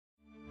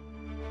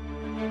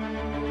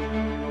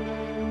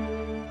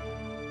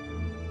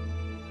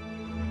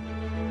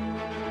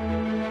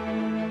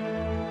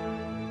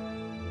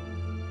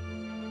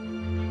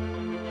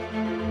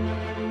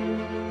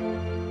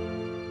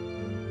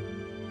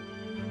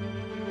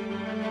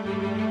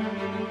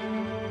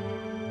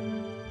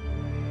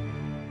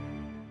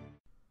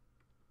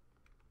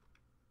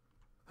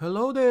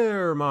Hello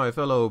there, my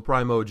fellow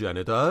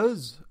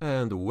primogenitors,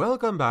 and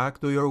welcome back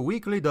to your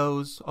weekly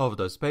dose of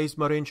the Space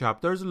Marine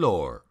chapter's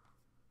lore.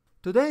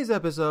 Today's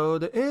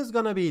episode is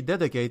gonna be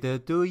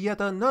dedicated to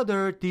yet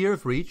another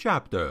tier-free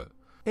chapter,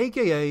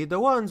 aka the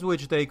ones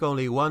which take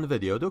only one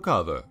video to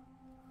cover.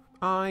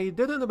 I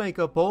didn't make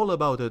a poll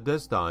about it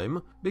this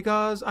time,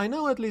 because I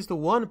know at least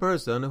one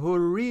person who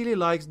really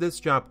likes this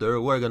chapter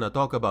we're gonna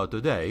talk about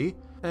today,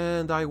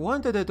 and I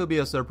wanted it to be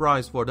a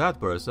surprise for that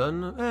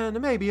person,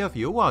 and maybe a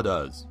few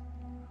others.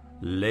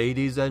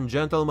 Ladies and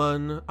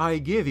gentlemen, I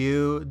give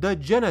you the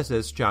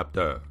Genesis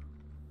chapter.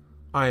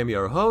 I am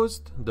your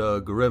host,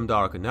 the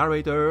grimdark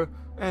narrator,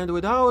 and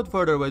without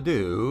further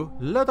ado,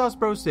 let us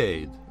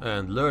proceed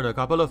and learn a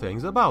couple of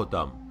things about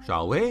them,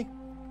 shall we?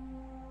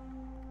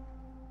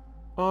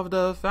 Of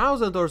the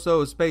 1,000 or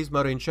so Space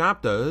Marine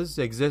chapters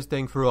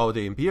existing throughout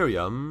the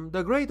Imperium,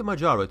 the great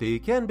majority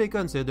can be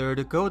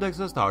considered Codex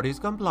Astartes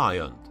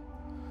compliant.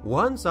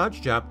 One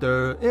such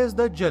chapter is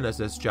the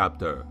Genesis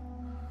chapter.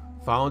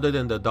 Founded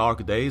in the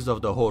dark days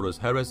of the Horus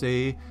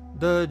Heresy,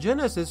 the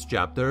Genesis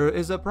chapter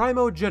is a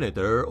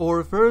primogenitor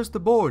or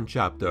firstborn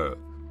chapter,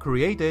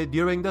 created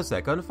during the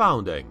Second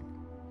Founding.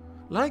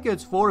 Like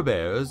its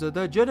forebears,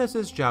 the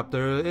Genesis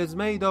chapter is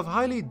made of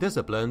highly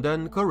disciplined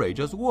and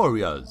courageous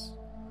warriors.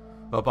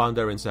 Upon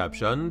their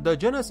inception, the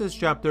Genesis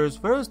chapter's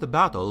first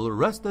battle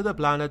wrested the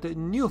planet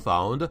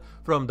Newfound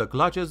from the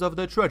clutches of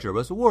the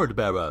treacherous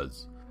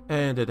Wordbearers,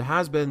 and it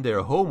has been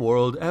their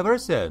homeworld ever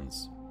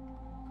since.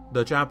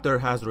 The chapter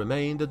has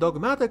remained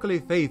dogmatically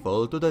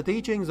faithful to the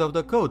teachings of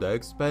the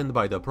Codex penned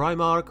by the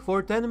Primarch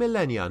for 10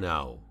 millennia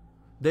now.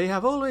 They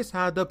have always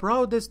had the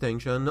proud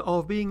distinction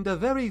of being the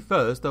very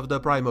first of the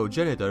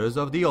primogenitors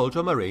of the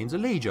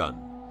Ultramarines Legion.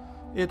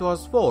 It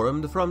was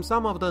formed from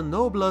some of the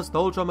noblest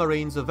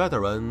Ultramarines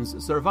veterans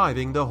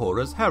surviving the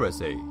Horus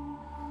Heresy.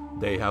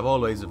 They have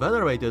always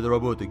venerated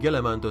Robert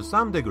Guilliman to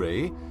some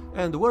degree,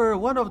 and were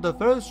one of the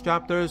first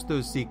chapters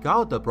to seek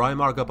out the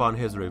Primarch upon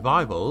his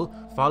revival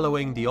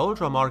following the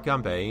Ultramar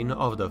campaign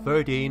of the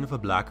 13th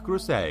Black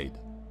Crusade.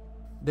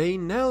 They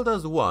knelt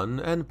as one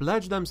and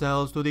pledged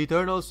themselves to the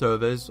eternal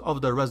service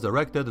of the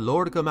resurrected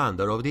Lord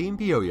Commander of the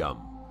Imperium.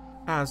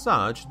 As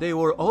such, they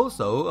were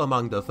also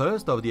among the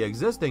first of the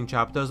existing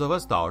chapters of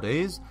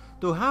Astartes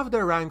to have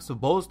their ranks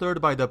bolstered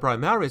by the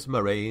Primaris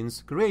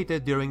Marines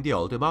created during the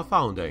Ultima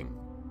Founding.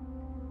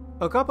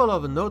 A couple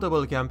of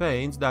notable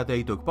campaigns that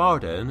they took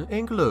part in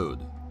include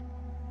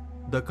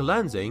the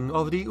cleansing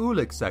of the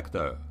Ulic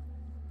sector.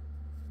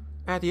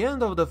 At the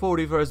end of the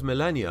 41st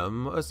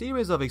millennium, a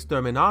series of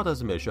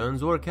Exterminatus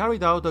missions were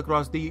carried out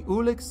across the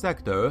Ulic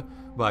sector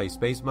by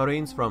Space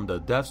Marines from the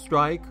Death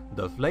Strike,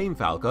 the Flame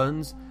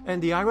Falcons,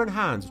 and the Iron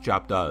Hands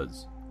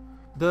chapters.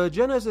 The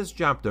Genesis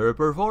chapter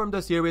performed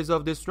a series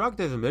of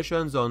destructive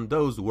missions on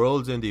those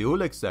worlds in the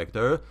Ulic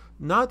sector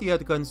not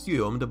yet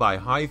consumed by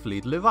High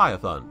Fleet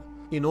Leviathan,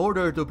 in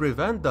order to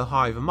prevent the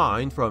hive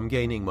mind from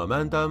gaining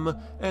momentum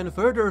and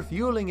further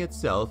fueling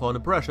itself on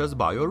precious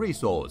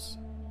bioresource.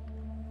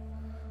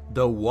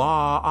 The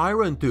Wa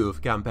Iron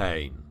Tooth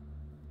campaign.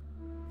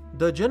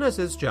 The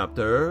Genesis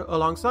chapter,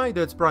 alongside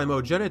its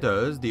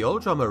primogenitors, the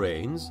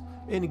Ultramarines,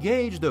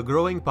 engaged the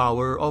growing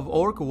power of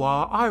Orc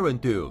Wa Iron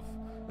Tooth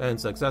and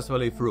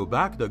successfully threw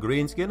back the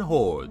Greenskin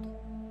Horde.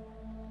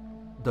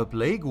 The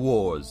Plague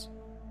Wars.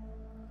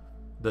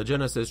 The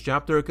Genesis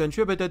chapter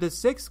contributed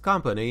 6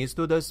 companies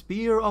to the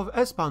Spear of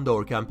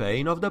Espandor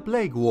campaign of the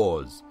Plague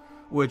Wars,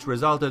 which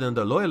resulted in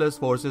the Loyalist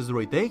forces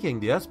retaking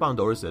the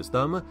Espandor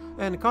system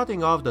and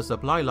cutting off the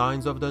supply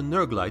lines of the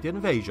Nurglite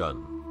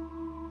invasion.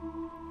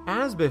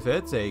 As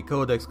befits a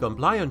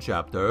Codex-compliant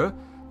chapter,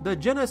 the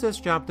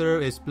Genesis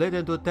chapter is split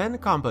into 10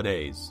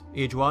 companies,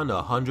 each one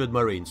 100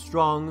 Marines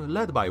strong,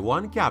 led by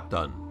one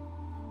captain.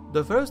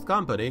 The first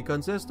company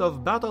consists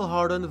of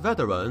battle-hardened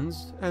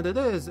veterans, and it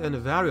is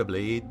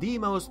invariably the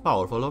most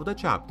powerful of the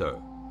chapter.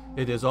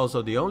 It is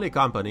also the only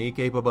company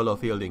capable of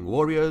fielding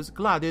warriors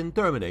clad in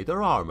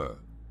Terminator armor.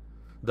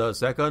 The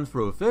second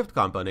through 5th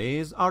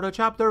companies are the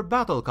chapter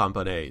battle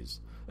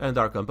companies, and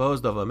are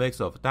composed of a mix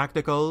of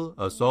tactical,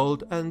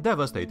 assault, and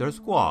devastator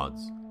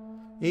squads.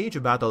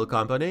 Each battle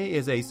company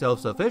is a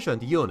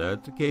self-sufficient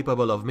unit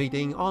capable of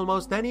meeting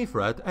almost any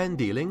threat and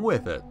dealing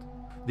with it.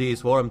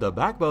 These form the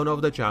backbone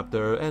of the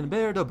chapter and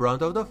bear the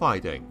brunt of the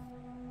fighting.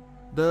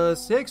 The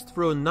 6th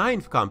through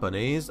 9th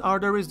companies are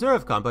the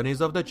reserve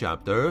companies of the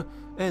chapter,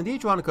 and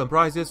each one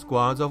comprises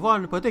squads of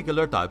one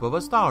particular type of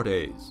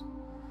Astartes.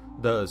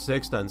 The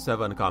 6th and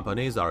 7th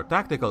companies are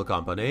tactical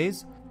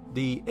companies,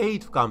 the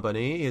 8th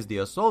company is the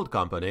assault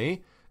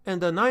company, and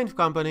the 9th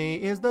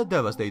company is the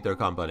devastator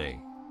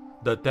company.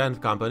 The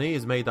 10th company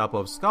is made up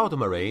of scout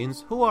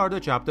marines, who are the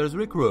chapter's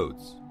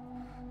recruits.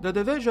 The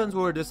divisions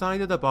were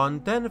decided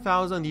upon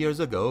 10,000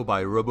 years ago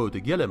by Robert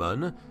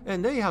Guilliman,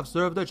 and they have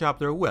served the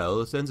chapter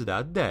well since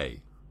that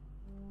day.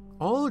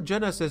 All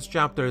Genesis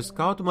chapter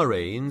scout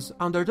marines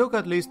undertook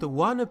at least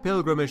one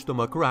pilgrimage to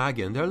Macragge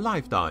in their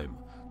lifetime,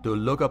 to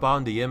look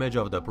upon the image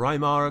of the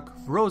Primarch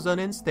frozen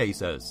in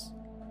stasis.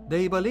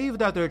 They believe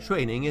that their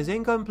training is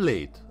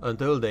incomplete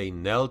until they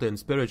knelt in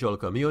spiritual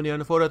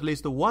communion for at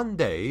least one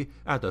day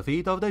at the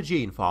feet of the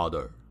Gene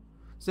Father.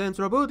 Since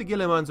Robert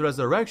Guilliman's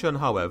resurrection,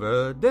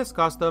 however, this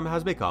custom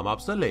has become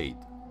obsolete.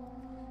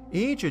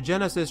 Each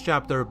Genesis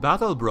chapter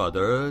battle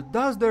brother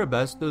does their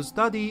best to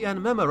study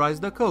and memorize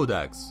the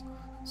Codex,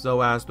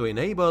 so as to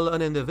enable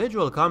an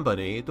individual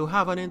company to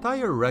have an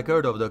entire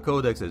record of the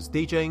Codex's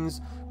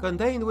teachings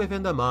contained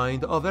within the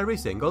mind of every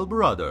single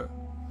brother.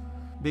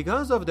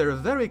 Because of their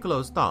very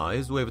close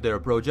ties with their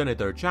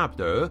progenitor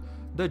chapter,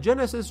 the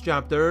Genesis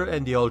chapter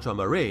and the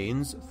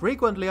Ultramarines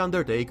frequently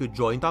undertake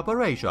joint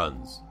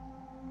operations.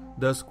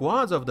 The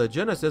squads of the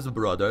Genesis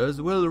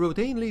brothers will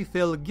routinely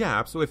fill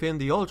gaps within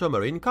the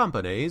Ultramarine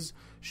companies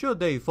should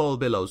they fall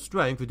below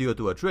strength due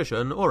to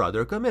attrition or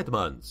other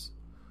commitments.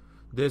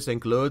 This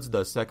includes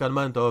the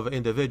secondment of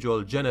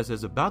individual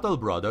Genesis battle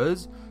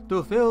brothers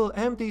to fill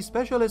empty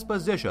specialist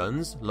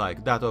positions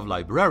like that of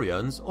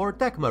librarians or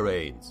tech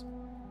marines.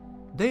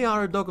 They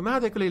are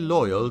dogmatically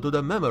loyal to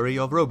the memory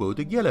of Robert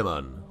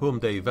Guilliman, whom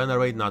they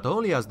venerate not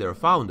only as their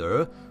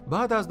founder,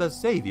 but as the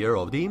savior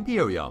of the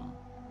Imperium.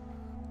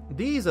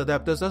 These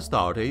Adeptus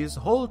Astartes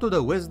hold to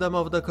the wisdom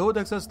of the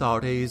Codex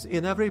Astartes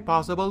in every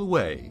possible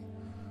way.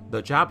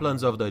 The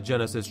chaplains of the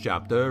Genesis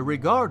chapter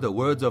regard the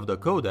words of the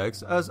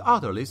Codex as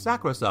utterly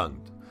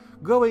sacrosanct,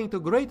 going to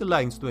great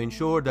lengths to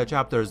ensure the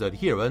chapter's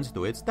adherence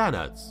to its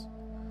tenets.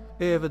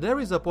 If there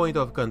is a point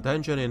of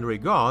contention in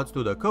regards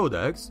to the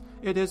Codex,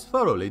 it is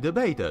thoroughly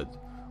debated,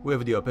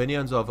 with the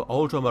opinions of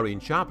Ultramarine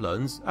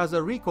chaplains as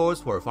a recourse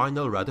for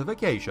final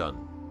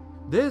ratification.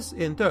 This,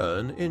 in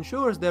turn,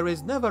 ensures there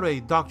is never a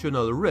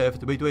doctrinal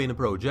rift between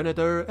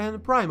progenitor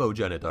and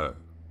primogenitor.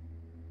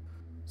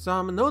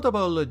 Some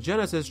notable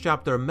Genesis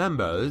chapter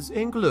members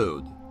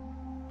include: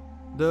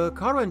 the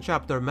current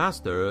chapter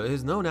master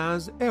is known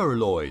as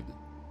Erloyd.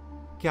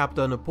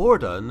 Captain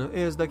Porton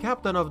is the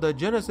captain of the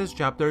Genesis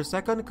chapter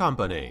 2nd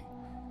Company.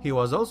 He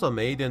was also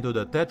made into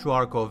the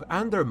Tetrarch of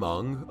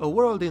Andermung, a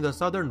world in the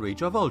southern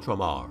reach of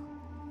Ultramar.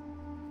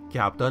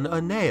 Captain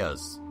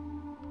Aeneas.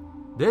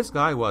 This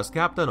guy was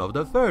captain of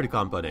the 3rd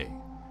Company.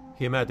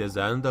 He met his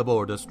end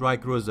aboard the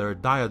strike cruiser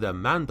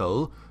Diadem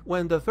Mantle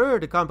when the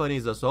 3rd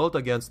Company's assault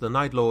against the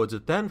Night Lord's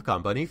 10th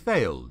Company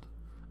failed.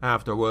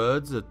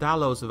 Afterwards,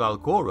 Talos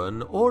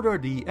Valcoran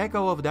ordered the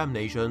Echo of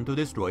Damnation to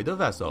destroy the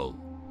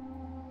vessel.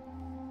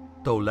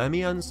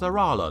 Ptolemian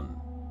Saralon.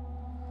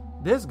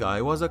 This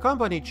guy was a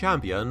company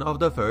champion of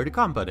the 3rd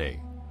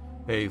Company.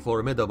 A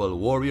formidable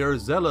warrior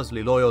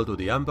zealously loyal to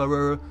the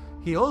Emperor,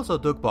 he also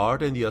took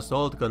part in the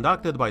assault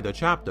conducted by the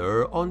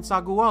chapter on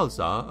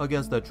Sagualsa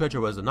against the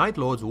treacherous Night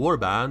Lord's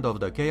warband of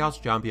the Chaos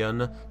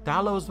Champion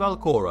Talos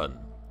Valcoran.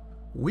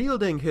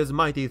 Wielding his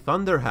mighty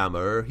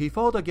Thunderhammer, he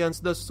fought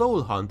against the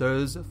Soul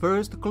Hunters'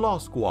 1st Claw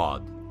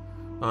Squad.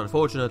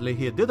 Unfortunately,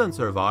 he didn't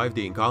survive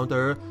the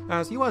encounter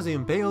as he was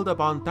impaled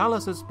upon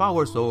Talos'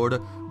 power sword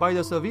by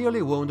the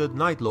severely wounded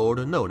Night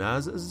Lord known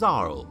as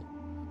Zarl.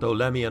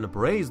 Ptolemian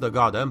praised the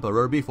God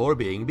Emperor before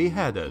being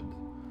beheaded.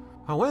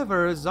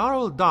 However,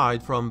 Zarl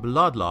died from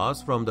blood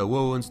loss from the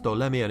wounds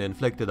Ptolemian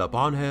inflicted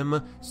upon him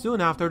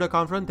soon after the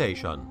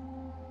confrontation.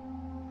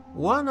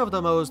 One of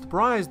the most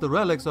prized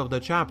relics of the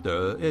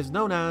chapter is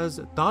known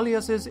as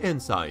Thalias's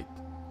Insight.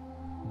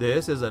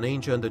 This is an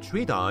ancient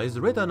treatise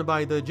written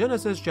by the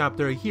Genesis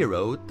chapter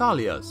hero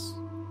Thalias.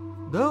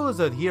 Those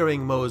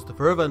adhering most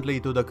fervently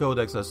to the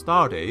Codex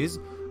Astartes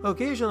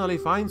occasionally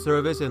find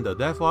service in the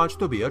Death Watch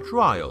to be a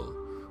trial,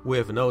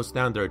 with no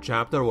standard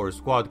chapter or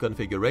squad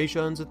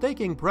configurations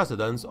taking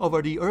precedence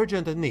over the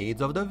urgent needs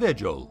of the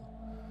vigil.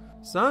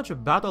 Such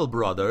battle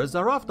brothers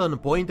are often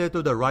pointed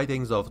to the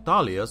writings of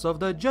Thalias of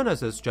the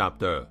Genesis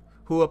chapter,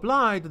 who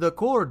applied the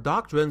core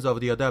doctrines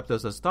of the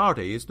Adeptus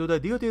Astartes to the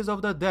duties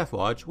of the Death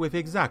Watch with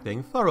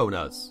exacting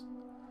thoroughness.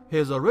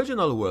 His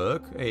original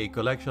work, a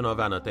collection of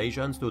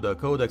annotations to the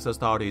Codex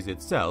Astartes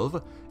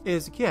itself,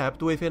 is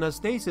kept within a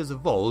stasis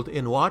vault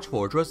in Watch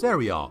Fortress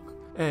Ariok,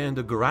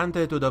 and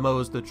granted to the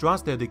most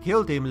trusted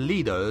kill team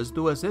leaders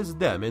to assist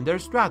them in their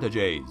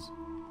strategies.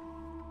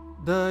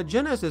 The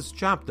Genesis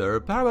chapter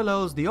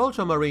parallels the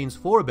Ultramarines'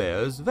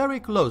 forebears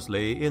very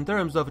closely in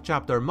terms of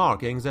chapter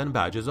markings and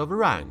badges of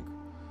rank.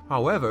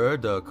 However,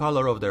 the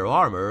color of their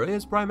armor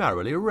is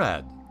primarily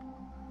red.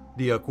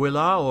 The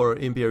Aquila or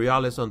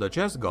Imperialis on the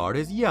chest guard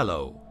is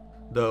yellow.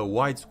 The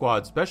white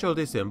squad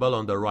specialty symbol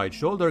on the right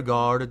shoulder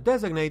guard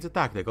designates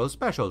tactical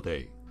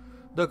specialty.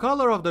 The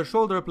color of the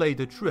shoulder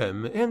plate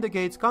trim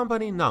indicates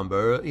company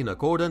number in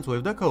accordance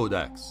with the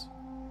Codex.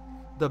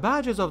 The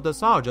badges of the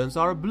sergeants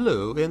are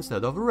blue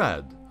instead of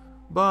red,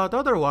 but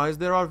otherwise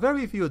there are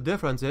very few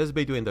differences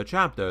between the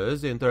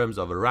chapters in terms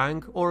of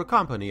rank or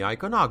company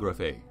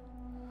iconography.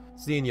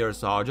 Senior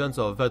sergeants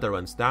of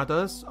veteran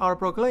status are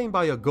proclaimed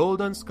by a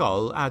golden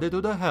skull added to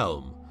the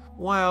helm,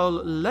 while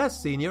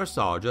less senior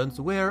sergeants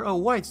wear a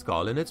white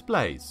skull in its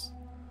place.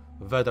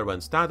 Veteran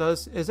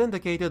status is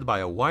indicated by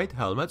a white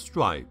helmet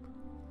stripe.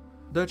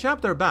 The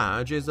chapter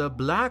badge is a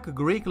black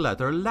Greek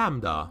letter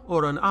lambda,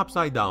 or an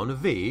upside-down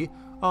V,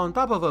 on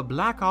top of a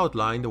black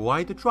outlined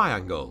white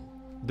triangle.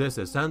 This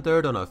is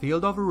centered on a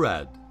field of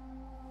red.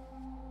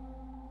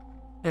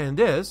 And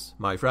this,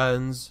 my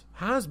friends,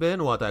 has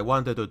been what I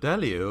wanted to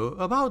tell you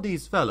about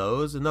these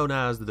fellows known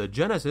as the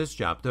Genesis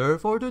chapter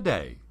for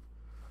today.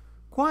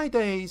 Quite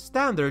a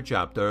standard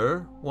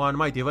chapter, one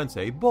might even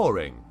say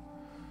boring.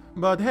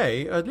 But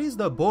hey, at least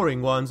the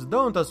boring ones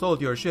don't assault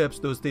your ships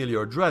to steal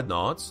your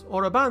dreadnoughts,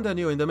 or abandon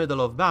you in the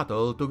middle of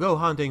battle to go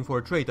hunting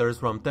for traitors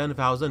from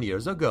 10,000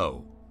 years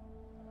ago.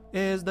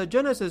 Is the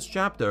Genesis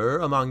chapter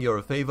among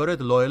your favorite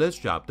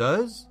loyalist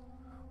chapters?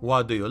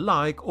 What do you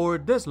like or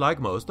dislike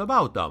most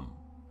about them?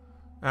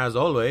 As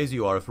always,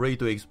 you are free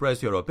to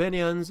express your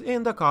opinions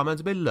in the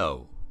comments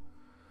below.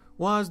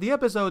 Was the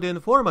episode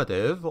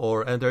informative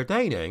or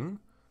entertaining?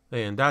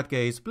 In that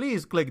case,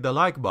 please click the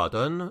like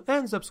button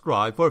and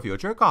subscribe for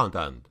future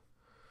content.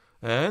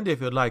 And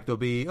if you'd like to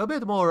be a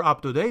bit more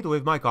up to date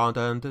with my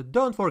content,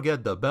 don't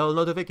forget the bell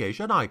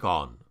notification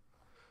icon.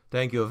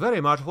 Thank you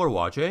very much for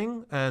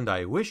watching, and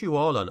I wish you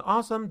all an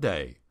awesome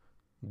day.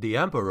 The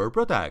Emperor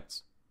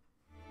protects.